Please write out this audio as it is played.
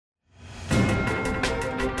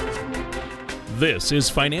This is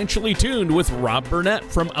Financially Tuned with Rob Burnett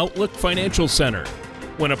from Outlook Financial Center.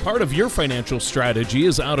 When a part of your financial strategy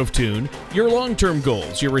is out of tune, your long-term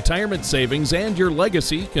goals, your retirement savings, and your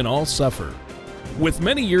legacy can all suffer. With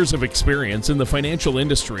many years of experience in the financial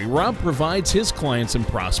industry, Rob provides his clients and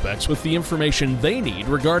prospects with the information they need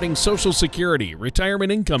regarding Social Security,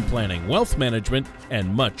 retirement income planning, wealth management,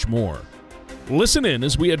 and much more. Listen in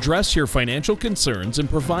as we address your financial concerns and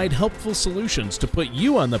provide helpful solutions to put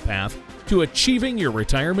you on the path to achieving your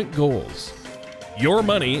retirement goals. Your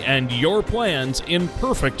money and your plans in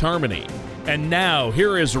perfect harmony. And now,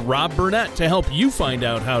 here is Rob Burnett to help you find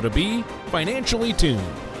out how to be financially tuned.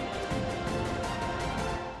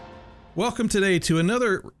 Welcome today to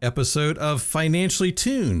another episode of Financially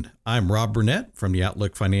Tuned. I'm Rob Burnett from the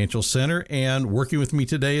Outlook Financial Center, and working with me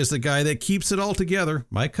today is the guy that keeps it all together,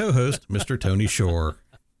 my co-host, Mr. Tony Shore.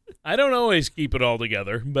 I don't always keep it all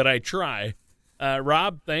together, but I try.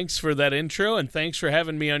 Rob, thanks for that intro, and thanks for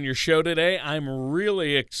having me on your show today. I'm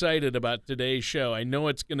really excited about today's show. I know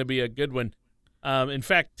it's going to be a good one. In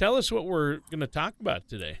fact, tell us what we're going to talk about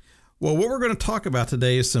today. Well, what we're going to talk about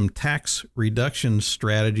today is some tax reduction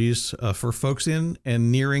strategies for folks in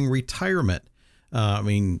and nearing retirement.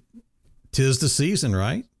 Tis the season,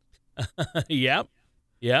 right? Yep.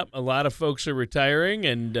 A lot of folks are retiring,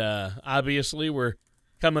 and obviously we're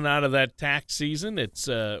coming out of that tax season.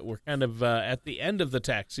 We're kind of at the end of the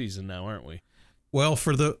tax season now, aren't we? Well,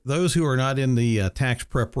 for those who are not in the tax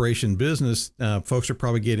preparation business, folks are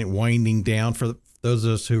probably winding down. For those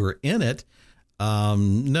of us who are in it,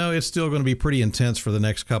 no, it's still going to be pretty intense for the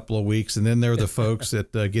next couple of weeks. And then there are the folks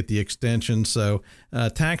that get the extension. So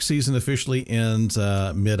tax season officially ends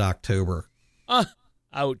mid-October.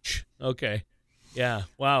 Ouch. Okay. Yeah.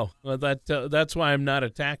 Wow. Well, that's why I'm not a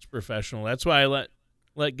tax professional. That's why I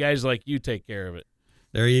let guys like you take care of it.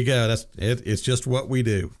 There you go. That's it. It's just what we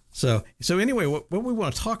do. So anyway, what we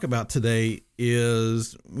want to talk about today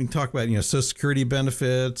is we can talk about, Social Security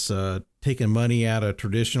benefits, taking money out of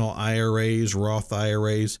traditional IRAs, Roth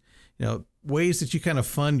IRAs, ways that you kind of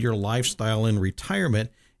fund your lifestyle in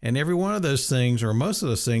retirement. And every one of those things, or most of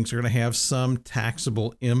those things, are going to have some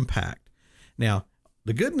taxable impact. Now,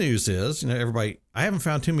 the good news is, everybody, I haven't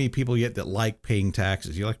found too many people yet that like paying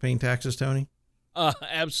taxes. You like paying taxes, Tony?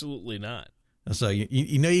 Absolutely not. So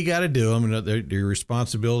you got to do them. Their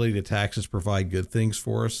responsibility to taxes provide good things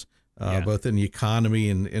for us, both in the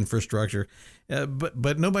economy and infrastructure.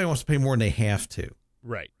 But nobody wants to pay more than they have to.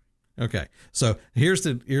 Right. Okay. So here's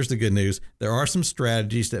the good news. There are some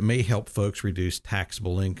strategies that may help folks reduce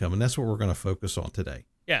taxable income, and that's what we're going to focus on today.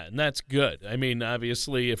 Yeah, and that's good. I mean,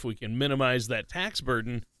 obviously, if we can minimize that tax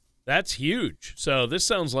burden, that's huge. So this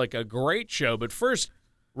sounds like a great show. But first,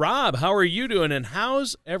 Rob, how are you doing, and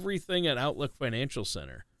how's everything at Outlook Financial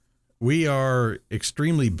Center? We are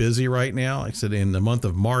extremely busy right now. Like I said, in the month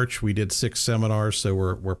of March, we did 6 seminars, so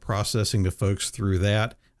we're processing the folks through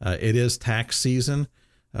that. It is tax season.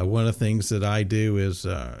 One of the things that I do is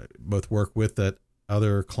both work with that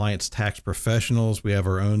other clients' tax professionals. We have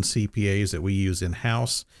our own CPAs that we use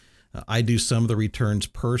in-house. I do some of the returns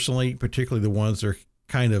personally, particularly the ones that are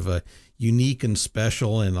kind of unique and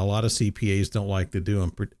special, and a lot of CPAs don't like to do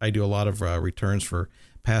them. I do a lot of returns for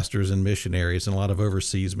pastors and missionaries and a lot of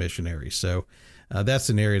overseas missionaries. So that's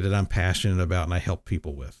an area that I'm passionate about and I help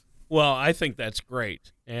people with. Well, I think that's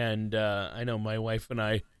great. And I know my wife and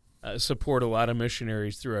I support a lot of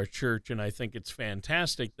missionaries through our church, and I think it's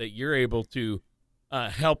fantastic that you're able to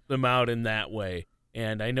help them out in that way.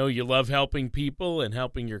 And I know you love helping people and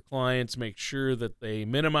helping your clients make sure that they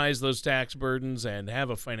minimize those tax burdens and have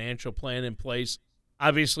a financial plan in place.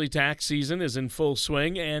 Obviously, tax season is in full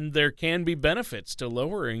swing, and there can be benefits to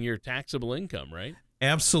lowering your taxable income, right?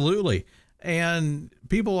 Absolutely. And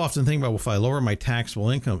people often think about, well, if I lower my taxable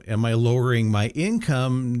income, am I lowering my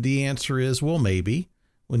income? The answer is, well, maybe.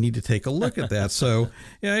 We need to take a look at that. So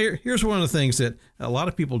here's one of the things that a lot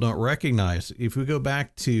of people don't recognize. If we go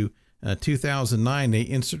back to 2009, they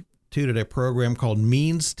instituted a program called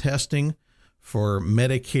means testing for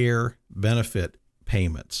Medicare benefit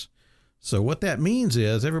payments. So what that means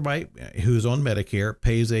is everybody who's on Medicare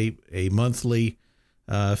pays a monthly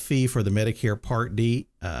fee for the Medicare Part D.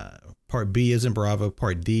 Part B is in Bravo,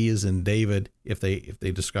 Part D is in David, if they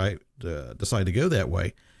decide to go that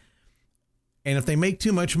way. And if they make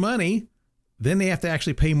too much money, then they have to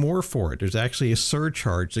actually pay more for it. There's actually a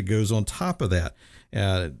surcharge that goes on top of that.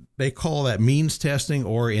 They call that means testing,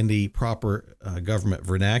 or in the proper government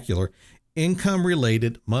vernacular,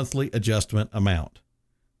 income-related monthly adjustment amount.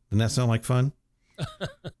 Doesn't that sound like fun?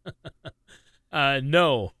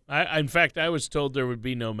 No. In fact, I was told there would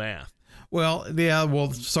be no math. Well, yeah.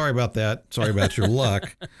 Well, sorry about that. Sorry about your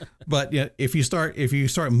luck. But yeah, if you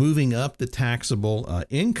start moving up the taxable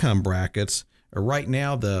income brackets, right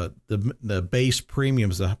now the base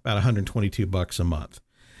premium is about $122 a month.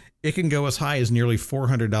 It can go as high as nearly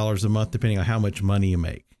 $400 a month, depending on how much money you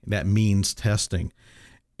make. That means testing.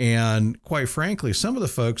 And quite frankly, some of the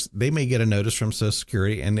folks, they may get a notice from Social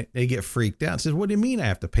Security and they get freaked out and says, what do you mean I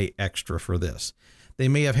have to pay extra for this? They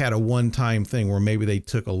may have had a one-time thing where maybe they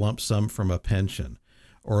took a lump sum from a pension,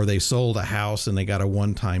 or they sold a house and they got a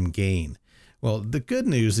one-time gain. Well, the good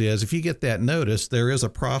news is if you get that notice, there is a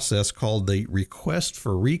process called the request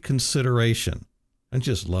for reconsideration. I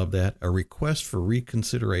just love that, a request for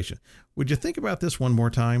reconsideration. Would you think about this one more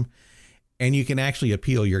time? And you can actually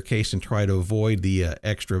appeal your case and try to avoid the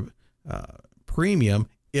extra premium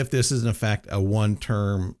if this is in fact a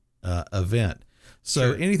one-term event.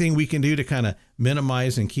 So anything we can do to kind of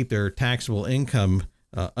minimize and keep their taxable income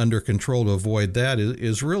under control to avoid that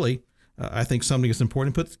is really, I think, something that's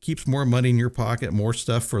important. Keeps more money in your pocket, more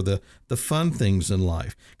stuff for the fun things in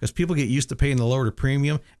life. Because people get used to paying the lower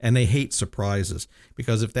premium and they hate surprises.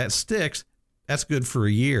 Because if that sticks, that's good for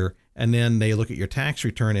a year. And then they look at your tax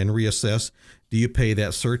return and reassess, do you pay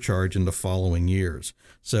that surcharge in the following years?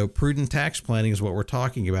 So prudent tax planning is what we're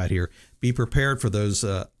talking about here. Be prepared for those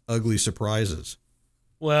ugly surprises.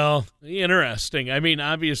 Well, interesting. I mean,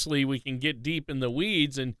 obviously we can get deep in the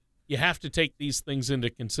weeds and you have to take these things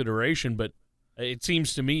into consideration, but it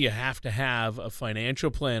seems to me you have to have a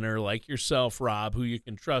financial planner like yourself, Rob, who you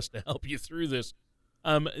can trust to help you through this.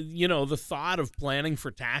 The thought of planning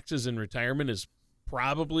for taxes in retirement is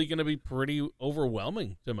probably going to be pretty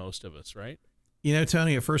overwhelming to most of us, right?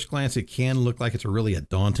 Tony, at first glance, it can look like it's really a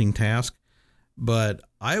daunting task, but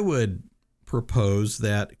I would propose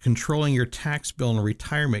that controlling your tax bill in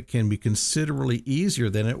retirement can be considerably easier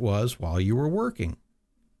than it was while you were working.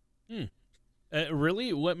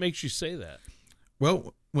 Really? What makes you say that?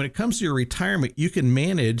 Well, when it comes to your retirement, you can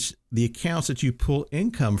manage the accounts that you pull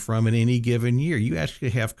income from in any given year. You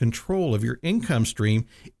actually have control of your income stream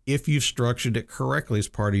if you've structured it correctly as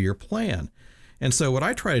part of your plan. And so what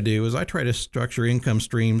I try to do is I try to structure income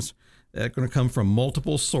streams that are going to come from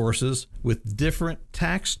multiple sources with different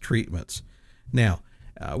tax treatments. Now,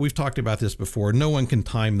 we've talked about this before. No one can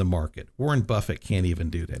time the market. Warren Buffett can't even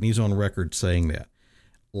do that. And he's on record saying that.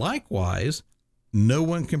 Likewise, no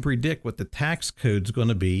one can predict what the tax code's going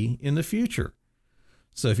to be in the future.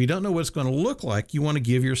 So if you don't know what it's going to look like, you want to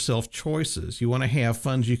give yourself choices. You want to have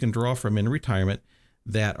funds you can draw from in retirement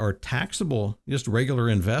that are taxable, just regular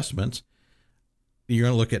investments. You're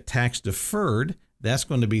going to look at tax deferred. That's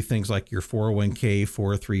going to be things like your 401k,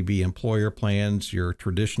 403b employer plans, your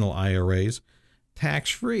traditional IRAs.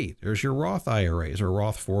 Tax-free, there's your Roth IRAs or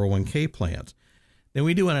Roth 401k plans. Then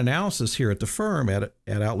we do an analysis here at the firm at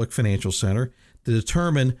Outlook Financial Center to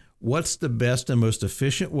determine what's the best and most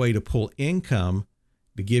efficient way to pull income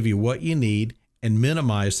to give you what you need and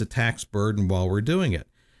minimize the tax burden while we're doing it.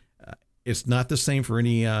 It's not the same for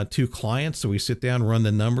any two clients, so we sit down, run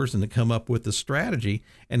the numbers, and then come up with the strategy,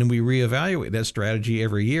 and then we reevaluate that strategy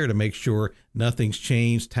every year to make sure nothing's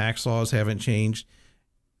changed, tax laws haven't changed,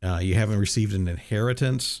 you haven't received an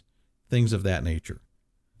inheritance, things of that nature.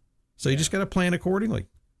 So you just got to plan accordingly.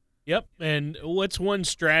 Yep. And what's one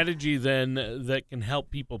strategy then that can help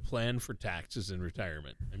people plan for taxes in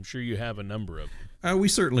retirement? I'm sure you have a number of them. We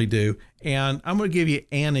certainly do. And I'm going to give you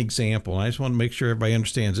an example. I just want to make sure everybody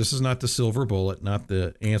understands this is not the silver bullet, not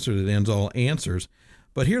the answer that ends all answers.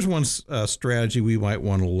 But here's one strategy we might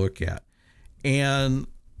want to look at. And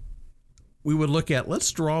we would look at,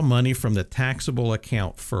 let's draw money from the taxable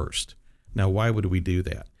account first. Now, why would we do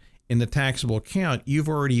that? In the taxable account, you've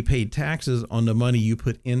already paid taxes on the money you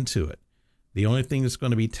put into it. The only thing that's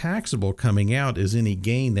going to be taxable coming out is any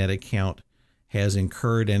gain that account has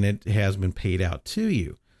incurred and it has been paid out to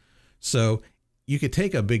you. So you could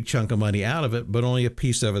take a big chunk of money out of it, but only a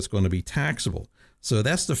piece of it's going to be taxable. So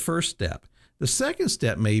that's the first step. The second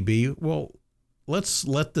step may be, well, let's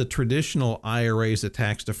let the traditional IRAs, the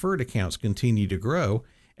tax deferred accounts, continue to grow,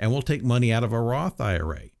 and we'll take money out of a Roth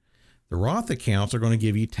IRA. The Roth accounts are going to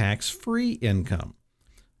give you tax-free income,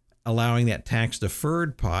 allowing that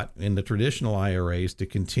tax-deferred pot in the traditional IRAs to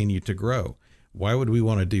continue to grow. Why would we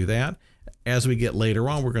want to do that? As we get later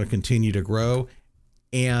on, we're going to continue to grow,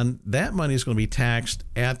 and that money is going to be taxed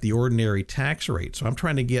at the ordinary tax rate. So I'm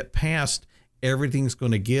trying to get past everything's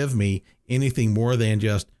going to give me anything more than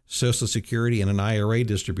just Social Security and an IRA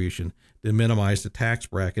distribution to minimize the tax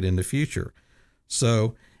bracket in the future.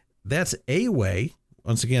 So that's a way.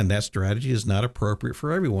 Once again, that strategy is not appropriate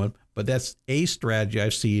for everyone, but that's a strategy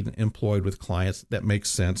I've seen employed with clients that makes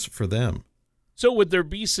sense for them. So would there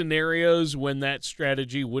be scenarios when that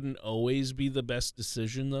strategy wouldn't always be the best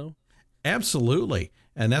decision, though? Absolutely.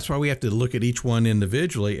 And that's why we have to look at each one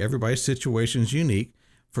individually. Everybody's situation is unique.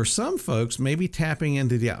 For some folks, maybe tapping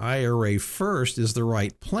into the IRA first is the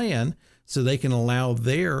right plan so they can allow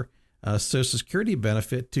their Social Security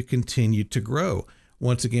benefit to continue to grow.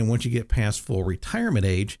 Once again, once you get past full retirement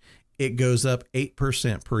age, it goes up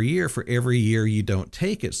 8% per year for every year you don't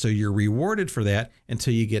take it. So you're rewarded for that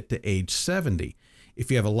until you get to age 70. If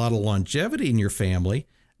you have a lot of longevity in your family,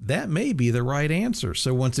 that may be the right answer.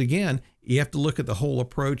 So once again, you have to look at the whole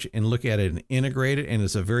approach and look at it and integrate it. And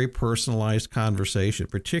it's a very personalized conversation,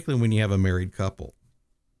 particularly when you have a married couple.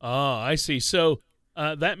 Oh, I see. So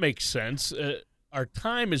that makes sense. Our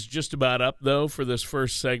time is just about up, though, for this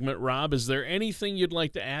first segment. Rob, is there anything you'd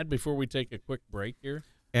like to add before we take a quick break here?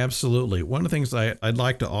 Absolutely. One of the things I'd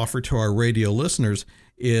like to offer to our radio listeners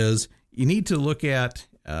is you need to look at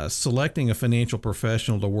selecting a financial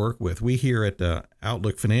professional to work with. We here at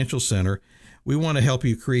Outlook Financial Center, we want to help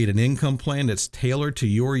you create an income plan that's tailored to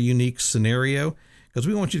your unique scenario because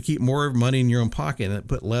we want you to keep more money in your own pocket and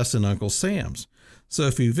put less in Uncle Sam's. So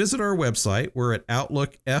if you visit our website, we're at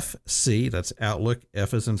Outlook FC, that's Outlook,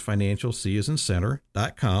 F as in financial, C as in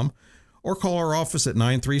center.com, or call our office at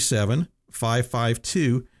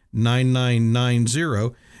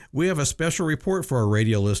 937-552-9990. We have a special report for our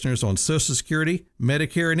radio listeners on Social Security,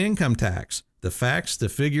 Medicare, and income tax, the facts, the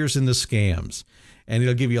figures, and the scams. And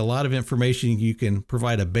it'll give you a lot of information. You can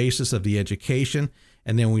provide a basis of the education.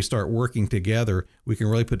 And then when we start working together, we can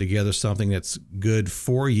really put together something that's good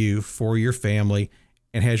for you, for your family,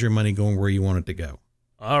 and has your money going where you want it to go.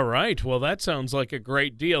 All right. Well, that sounds like a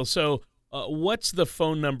great deal. So what's the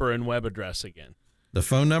phone number and web address again? The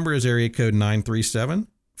phone number is area code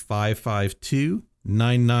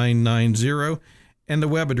 937-552-9990. And the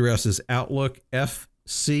web address is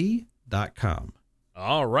outlookfc.com.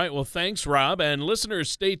 All right. Well, thanks, Rob. And listeners,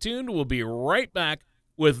 stay tuned. We'll be right back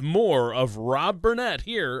with more of Rob Burnett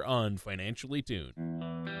here on Financially Tuned.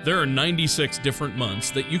 There are 96 different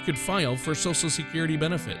months that you could file for Social Security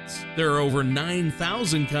benefits. There are over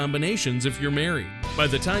 9,000 combinations if you're married. By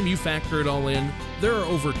the time you factor it all in, there are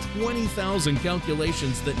over 20,000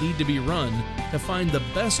 calculations that need to be run to find the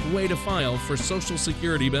best way to file for Social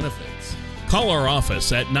Security benefits. Call our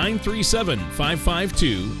office at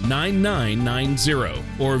 937-552-9990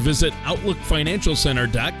 or visit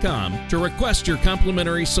OutlookFinancialCenter.com to request your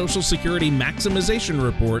complimentary Social Security Maximization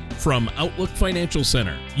Report from Outlook Financial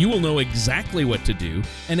Center. You will know exactly what to do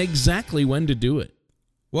and exactly when to do it.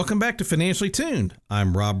 Welcome back to Financially Tuned.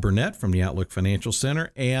 I'm Rob Burnett from the Outlook Financial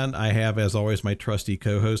Center, and I have, as always, my trusty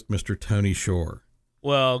co-host, Mr. Tony Shore.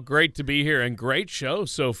 Well, great to be here and great show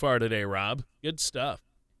so far today, Rob. Good stuff.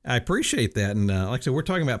 I appreciate that. And like I said, we're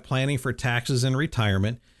talking about planning for taxes and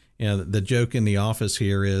retirement. And the joke in the office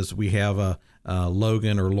here is we have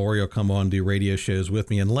Logan or Lori will come on and do radio shows with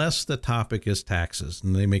me unless the topic is taxes.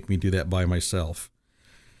 And they make me do that by myself.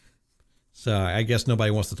 So I guess nobody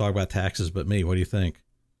wants to talk about taxes but me. What do you think?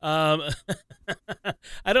 I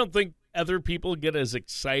don't think other people get as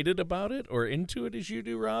excited about it or into it as you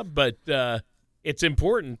do, Rob. But it's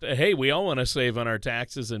important. Hey, we all want to save on our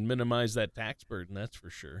taxes and minimize that tax burden. That's for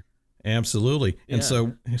sure. Absolutely. Yeah. And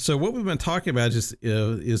so what we've been talking about is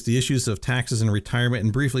the issues of taxes and retirement,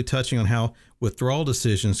 and briefly touching on how withdrawal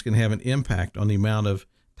decisions can have an impact on the amount of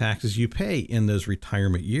taxes you pay in those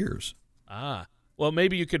retirement years. Well,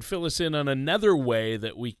 maybe you could fill us in on another way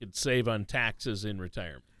that we could save on taxes in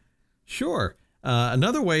retirement. Sure.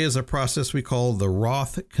 Another way is a process we call the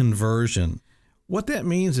Roth conversion. What that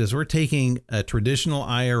means is we're taking a traditional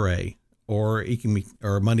IRA or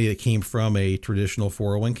money that came from a traditional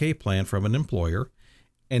 401k plan from an employer.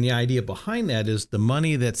 And the idea behind that is the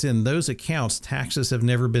money that's in those accounts, taxes have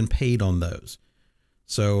never been paid on those.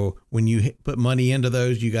 So when you put money into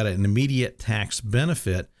those, you got an immediate tax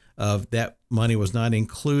benefit of that money was not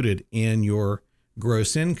included in your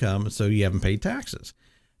gross income, so you haven't paid taxes.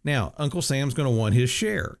 Now, Uncle Sam's going to want his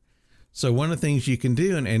share. So one of the things you can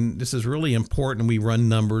do, and this is really important, we run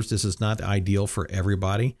numbers, this is not ideal for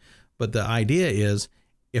everybody, but the idea is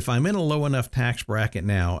if I'm in a low enough tax bracket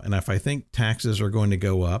now, and if I think taxes are going to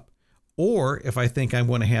go up, or if I think I'm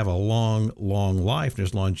going to have a long, long life,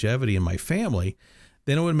 there's longevity in my family,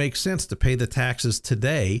 then it would make sense to pay the taxes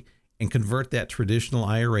today and convert that traditional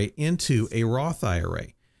IRA into a Roth IRA.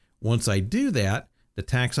 Once I do that, the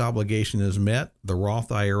tax obligation is met, the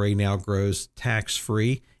Roth IRA now grows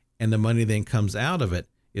tax-free, and the money then comes out of it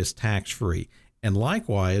is tax-free. And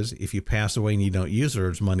likewise, if you pass away and you don't use it or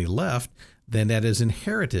there's money left, then that is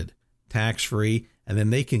inherited tax-free, and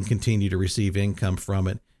then they can continue to receive income from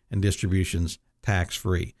it and distributions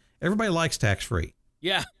tax-free. Everybody likes tax-free.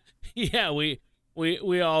 Yeah. Yeah,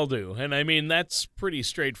 we all do. And I mean, that's pretty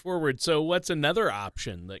straightforward. So what's another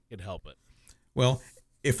option that could help it? Well,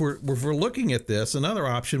 if we're looking at this, another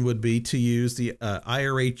option would be to use the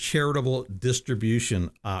IRA charitable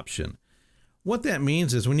distribution option. What that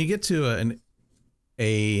means is when you get to an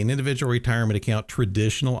individual retirement account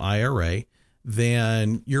traditional IRA,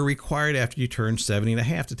 then you're required after you turn 70 and a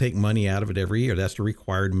half to take money out of it every year. That's the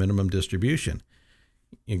required minimum distribution.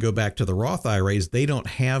 You go back to the Roth IRAs, they don't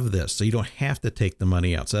have this, so you don't have to take the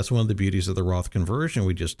money out. So that's one of the beauties of the Roth conversion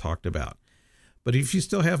we just talked about. But if you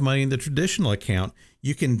still have money in the traditional account,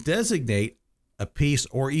 you can designate a piece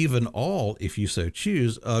or even all, if you so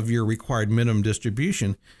choose, of your required minimum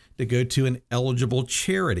distribution to go to an eligible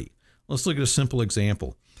charity. Let's look at a simple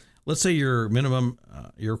example. Let's say your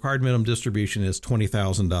required minimum distribution is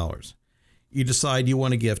 $20,000. You decide you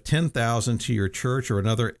want to give $10,000 to your church or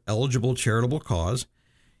another eligible charitable cause.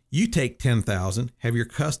 You take $10,000, have your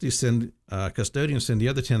custodian send the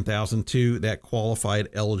other $10,000 to that qualified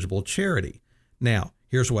eligible charity. Now,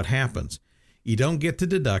 here's what happens. You don't get to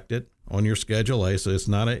deduct it on your Schedule A, so it's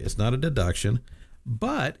not a deduction,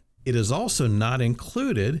 but it is also not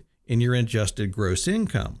included in your adjusted gross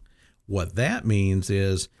income. What that means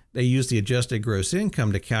is they use the adjusted gross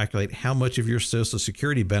income to calculate how much of your Social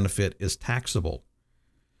Security benefit is taxable.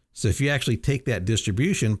 So if you actually take that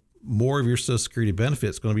distribution, more of your Social Security benefit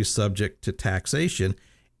is going to be subject to taxation.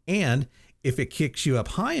 And if it kicks you up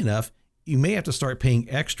high enough, you may have to start paying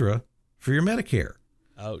extra for your Medicare.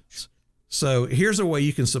 Ouch. So here's a way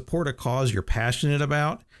you can support a cause you're passionate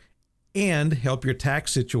about and help your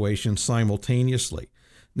tax situation simultaneously.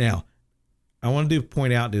 Now, I want to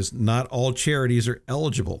point out is not all charities are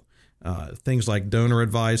eligible. Things like donor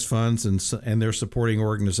advised funds and their supporting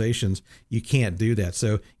organizations, you can't do that.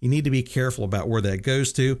 So you need to be careful about where that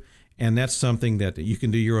goes to. And that's something that you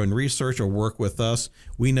can do your own research or work with us.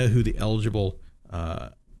 We know who the eligible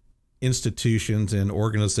institutions and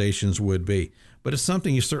organizations would be. But it's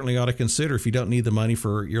something you certainly ought to consider if you don't need the money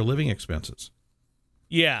for your living expenses.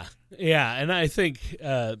 Yeah. And I think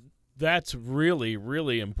that's really,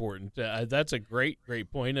 really important. That's a great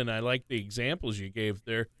point, and I like the examples you gave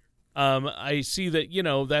there. I see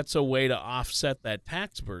that, that's a way to offset that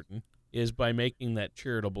tax burden is by making that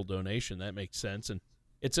charitable donation. That makes sense, and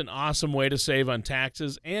it's an awesome way to save on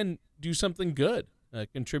taxes and do something good,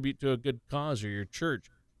 contribute to a good cause or your church.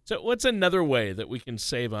 So what's another way that we can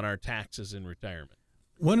save on our taxes in retirement?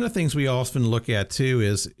 One of the things we often look at, too,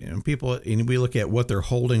 is we look at what their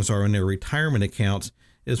holdings are in their retirement accounts,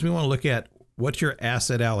 is we want to look at what's your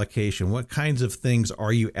asset allocation, what kinds of things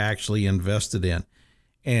are you actually invested in.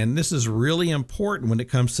 And this is really important when it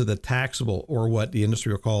comes to the taxable, or what the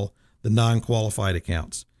industry will call the non-qualified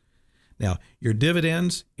accounts. Now, your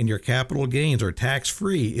dividends and your capital gains are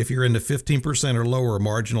tax-free if you're in the 15% or lower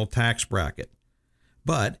marginal tax bracket.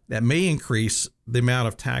 But that may increase the amount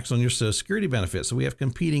of tax on your Social Security benefits. So we have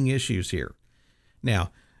competing issues here.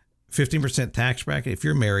 Now, 15% tax bracket, if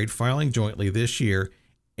you're married, filing jointly this year,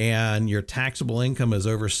 and your taxable income is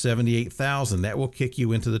over $78,000, that will kick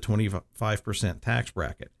you into the 25% tax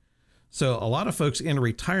bracket. So a lot of folks in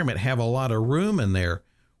retirement have a lot of room in there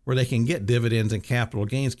where they can get dividends and capital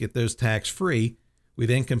gains, get those tax-free. We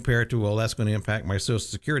then compare it to, well, that's going to impact my Social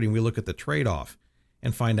Security, and we look at the trade-off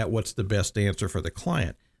and find out what's the best answer for the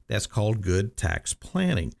client. That's called good tax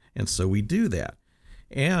planning. And so we do that.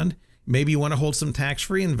 And maybe you want to hold some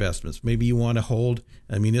tax-free investments. Maybe you want to hold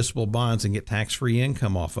municipal bonds and get tax-free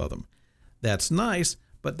income off of them. That's nice,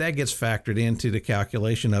 but that gets factored into the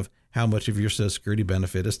calculation of how much of your Social Security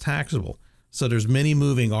benefit is taxable. So there's many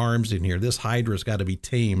moving arms in here. This hydra's got to be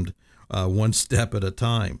tamed one step at a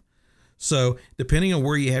time. So depending on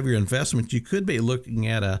where you have your investments, you could be looking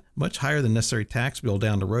at a much higher than necessary tax bill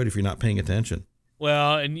down the road if you're not paying attention.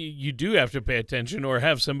 Well, and you do have to pay attention, or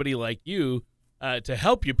have somebody like you to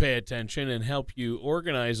help you pay attention and help you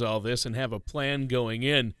organize all this and have a plan going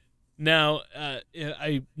in. Now,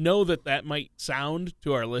 I know that might sound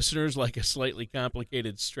to our listeners like a slightly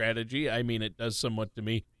complicated strategy. I mean, it does somewhat to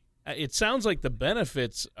me. It sounds like the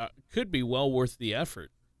benefits could be well worth the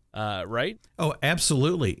effort. Right? Oh,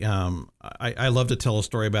 absolutely. I love to tell a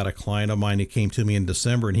story about a client of mine who came to me in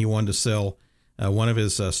December, and he wanted to sell one of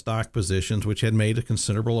his stock positions, which had made a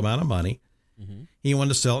considerable amount of money. Mm-hmm. He wanted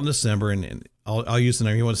to sell it in December, and I'll use the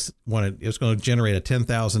number. It was going to generate a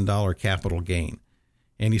 $10,000 capital gain.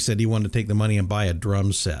 And he said he wanted to take the money and buy a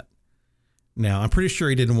drum set. Now, I'm pretty sure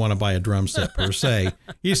he didn't want to buy a drum set per se.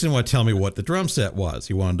 He just didn't want to tell me what the drum set was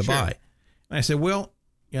he wanted to buy. And I said, well,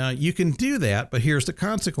 you can do that, but here's the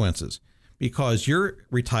consequences. Because you're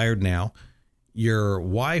retired now, your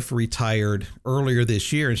wife retired earlier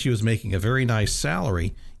this year and she was making a very nice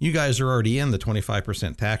salary, you guys are already in the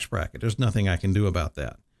 25% tax bracket. There's nothing I can do about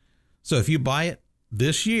that. So if you buy it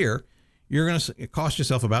this year, you're going to cost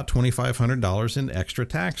yourself about $2,500 in extra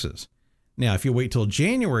taxes. Now, if you wait till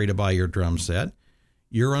January to buy your drum set,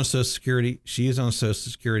 you're on Social Security, she is on Social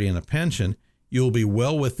Security and a pension, you'll be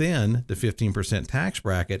well within the 15% tax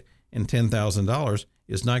bracket, and $10,000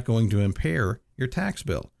 is not going to impair your tax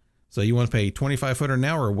bill. So you want to pay $2,500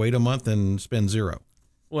 now or wait a month and spend zero?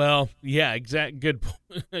 Well, yeah, good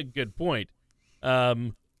point.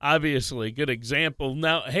 Obviously, good example.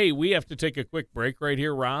 Now, hey, we have to take a quick break right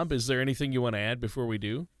here, Rob. Is there anything you want to add before we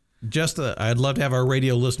do? I'd love to have our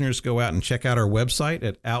radio listeners go out and check out our website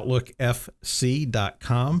at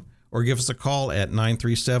outlookfc.com or give us a call at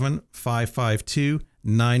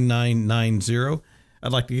 937-552-9990.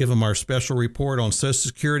 I'd like to give them our special report on Social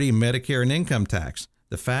Security, Medicare, and income tax,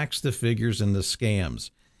 the facts, the figures, and the scams,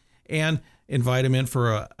 and invite them in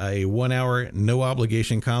for a 1 hour, no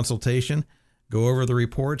obligation consultation. Go over the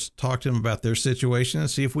reports, talk to them about their situation, and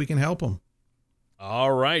see if we can help them.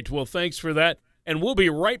 All right. Well, thanks for that. And we'll be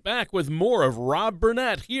right back with more of Rob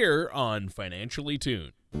Burnett here on Financially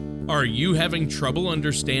Tuned. Are you having trouble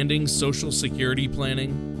understanding Social Security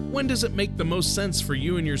planning? When does it make the most sense for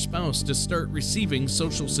you and your spouse to start receiving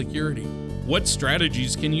Social Security? What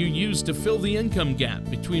strategies can you use to fill the income gap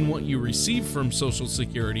between what you receive from Social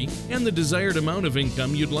Security and the desired amount of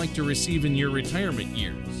income you'd like to receive in your retirement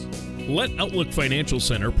years? Let Outlook Financial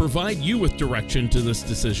Center provide you with direction to this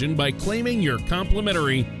decision by claiming your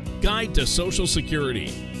complimentary Guide to Social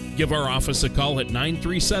Security. Give our office a call at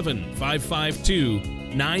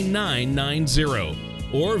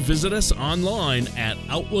 937-552-9990 or visit us online at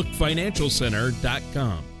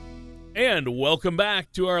outlookfinancialcenter.com. And welcome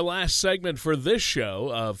back to our last segment for this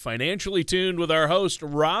show of Financially Tuned with our host,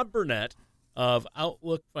 Rob Burnett of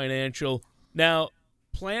Outlook Financial. Now,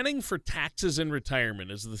 planning for taxes in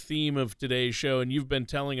retirement is the theme of today's show, and you've been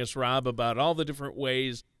telling us, Rob, about all the different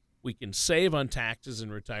ways we can save on taxes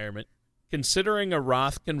in retirement. Considering a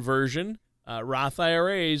Roth conversion, Roth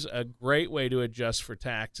IRAs, a great way to adjust for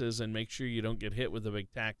taxes and make sure you don't get hit with a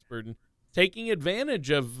big tax burden. Taking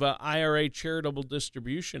advantage of IRA charitable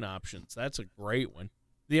distribution options, that's a great one.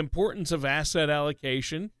 The importance of asset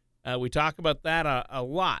allocation, we talk about that a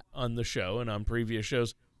lot on the show and on previous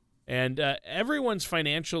shows. And everyone's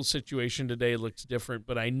financial situation today looks different,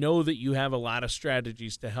 but I know that you have a lot of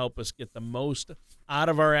strategies to help us get the most out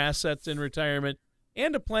of our assets in retirement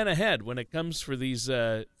and to plan ahead when it comes to these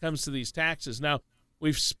taxes. Now,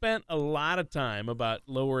 we've spent a lot of time about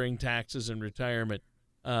lowering taxes in retirement,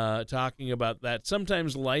 talking about that.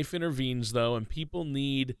 Sometimes life intervenes, though, and people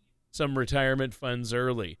need some retirement funds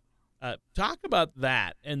early. Talk about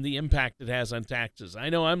that and the impact it has on taxes. I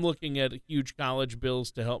know I'm looking at huge college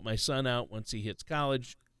bills to help my son out once he hits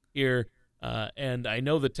college here, and I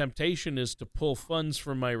know the temptation is to pull funds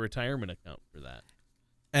from my retirement account for that.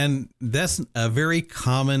 And that's a very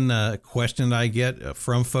common question I get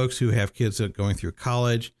from folks who have kids that are going through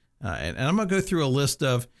college. And I'm going to go through a list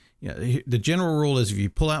of, the general rule is if you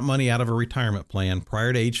pull out money out of a retirement plan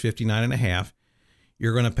prior to age 59 and a half,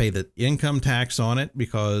 you're going to pay the income tax on it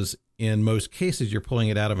because in most cases you're pulling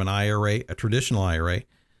it out of an IRA, a traditional IRA.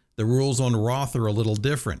 The rules on Roth are a little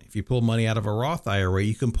different. If you pull money out of a Roth IRA,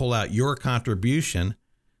 you can pull out your contribution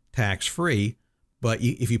tax-free, but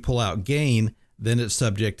if you pull out gain, then it's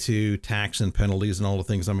subject to tax and penalties and all the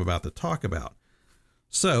things I'm about to talk about.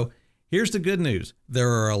 So here's the good news. There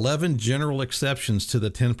are 11 general exceptions to the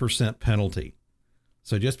 10% penalty.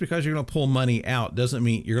 So just because you're going to pull money out doesn't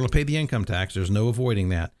mean you're going to pay the income tax. There's no avoiding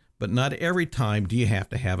that. But not every time do you have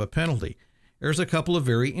to have a penalty. There's a couple of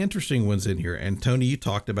very interesting ones in here. And Tony, you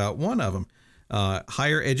talked about one of them,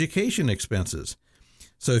 higher education expenses.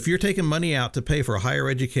 So if you're taking money out to pay for higher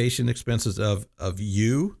education expenses of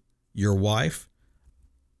you, your wife,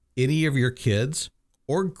 any of your kids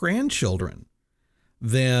or grandchildren,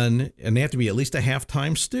 then, and they have to be at least a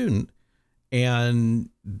half-time student, and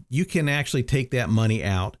you can actually take that money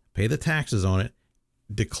out, pay the taxes on it,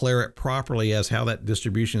 declare it properly as how that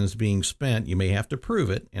distribution is being spent. You may have to prove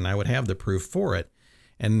it, and I would have the proof for it.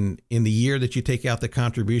 And in the year that you take out the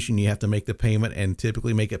contribution, you have to make the payment and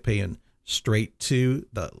typically make it paying straight to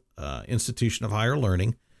the institution of higher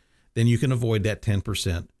learning. Then you can avoid that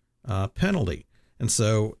 10% penalty. And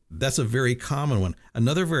so that's a very common one.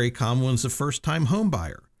 Another very common one is a first-time home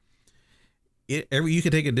buyer. You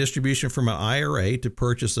could take a distribution from an IRA to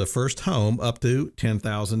purchase a first home up to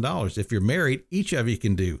 $10,000. If you're married, each of you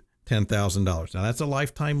can do $10,000. Now, that's a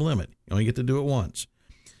lifetime limit. You only get to do it once.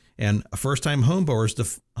 And a first-time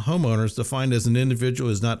homeowner is defined as an individual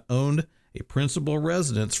who has not owned a principal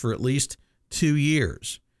residence for at least 2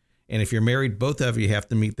 years. And if you're married, both of you have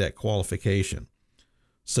to meet that qualification.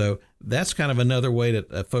 So that's kind of another way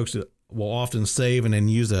that folks will often save and then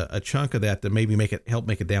use a chunk of that to maybe help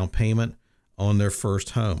make a down payment on their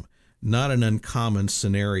first home. Not an uncommon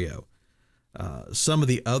scenario. Some of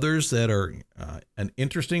the others that are an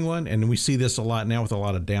interesting one, and we see this a lot now with a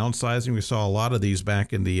lot of downsizing. We saw a lot of these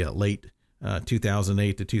back in the late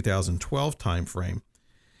 2008 to 2012 timeframe,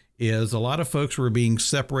 is a lot of folks were being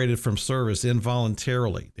separated from service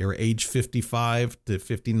involuntarily. They were age 55 to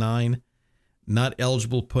 59, not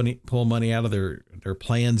eligible to pull money out of their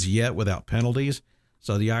plans yet without penalties.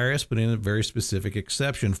 So the IRS put in a very specific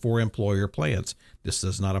exception for employer plans. This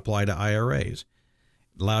does not apply to IRAs.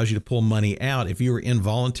 It allows you to pull money out if you were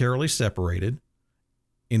involuntarily separated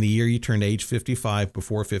in the year you turned age 55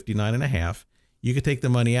 before 59 and a half. You could take the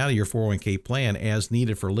money out of your 401k plan as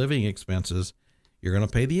needed for living expenses. You're going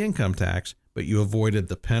to pay the income tax, but you avoided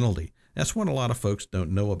the penalty. That's what a lot of folks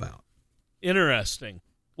don't know about. Interesting.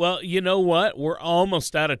 Well, you know what? We're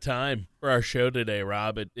almost out of time for our show today,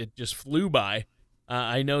 Rob. It just flew by.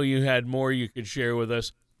 I know you had more you could share with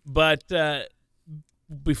us, but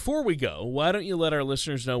before we go, why don't you let our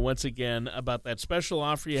listeners know once again about that special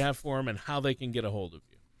offer you have for them and how they can get a hold of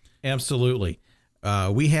you? Absolutely.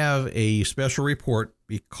 We have a special report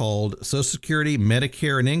called Social Security,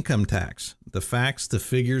 Medicare, and Income Tax, the facts, the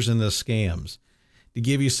figures, and the scams, to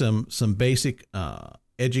give you some basic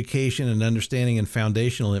education and understanding and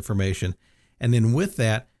foundational information. And then with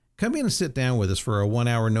that, come in and sit down with us for a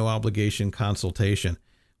 1-hour no obligation consultation.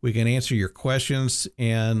 We can answer your questions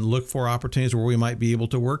and look for opportunities where we might be able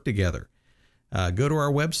to work together. Go to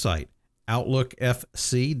our website,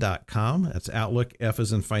 outlookfc.com. That's Outlook, F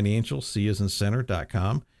as in financial, C as in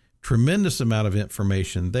center.com. Tremendous amount of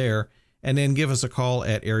information there. And then give us a call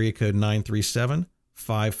at area code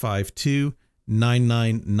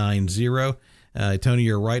 937-552-9990. Tony,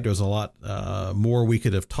 you're right. There's a lot more we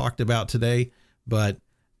could have talked about today, but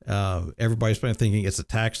everybody's been thinking it's a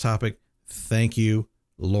tax topic. Thank you,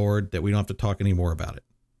 Lord, that we don't have to talk anymore about it.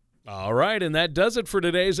 All right, and that does it for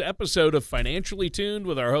today's episode of Financially Tuned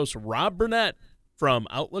with our host, Rob Burnett from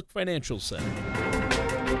Outlook Financial Center.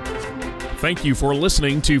 Thank you for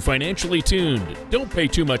listening to Financially Tuned. Don't pay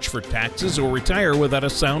too much for taxes or retire without a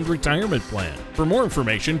sound retirement plan. For more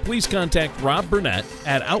information, please contact Rob Burnett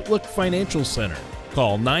at Outlook Financial Center.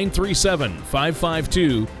 Call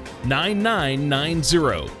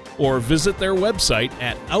 937-552-9990 or visit their website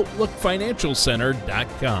at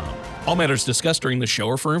outlookfinancialcenter.com. All matters discussed during the show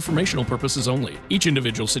are for informational purposes only. Each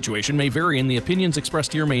individual situation may vary, and the opinions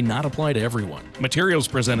expressed here may not apply to everyone. Materials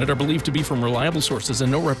presented are believed to be from reliable sources,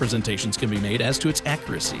 and no representations can be made as to its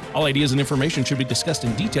accuracy. All ideas and information should be discussed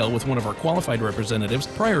in detail with one of our qualified representatives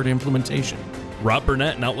prior to implementation. Rob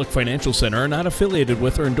Burnett and Outlook Financial Center are not affiliated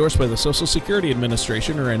with or endorsed by the Social Security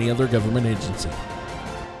Administration or any other government agency.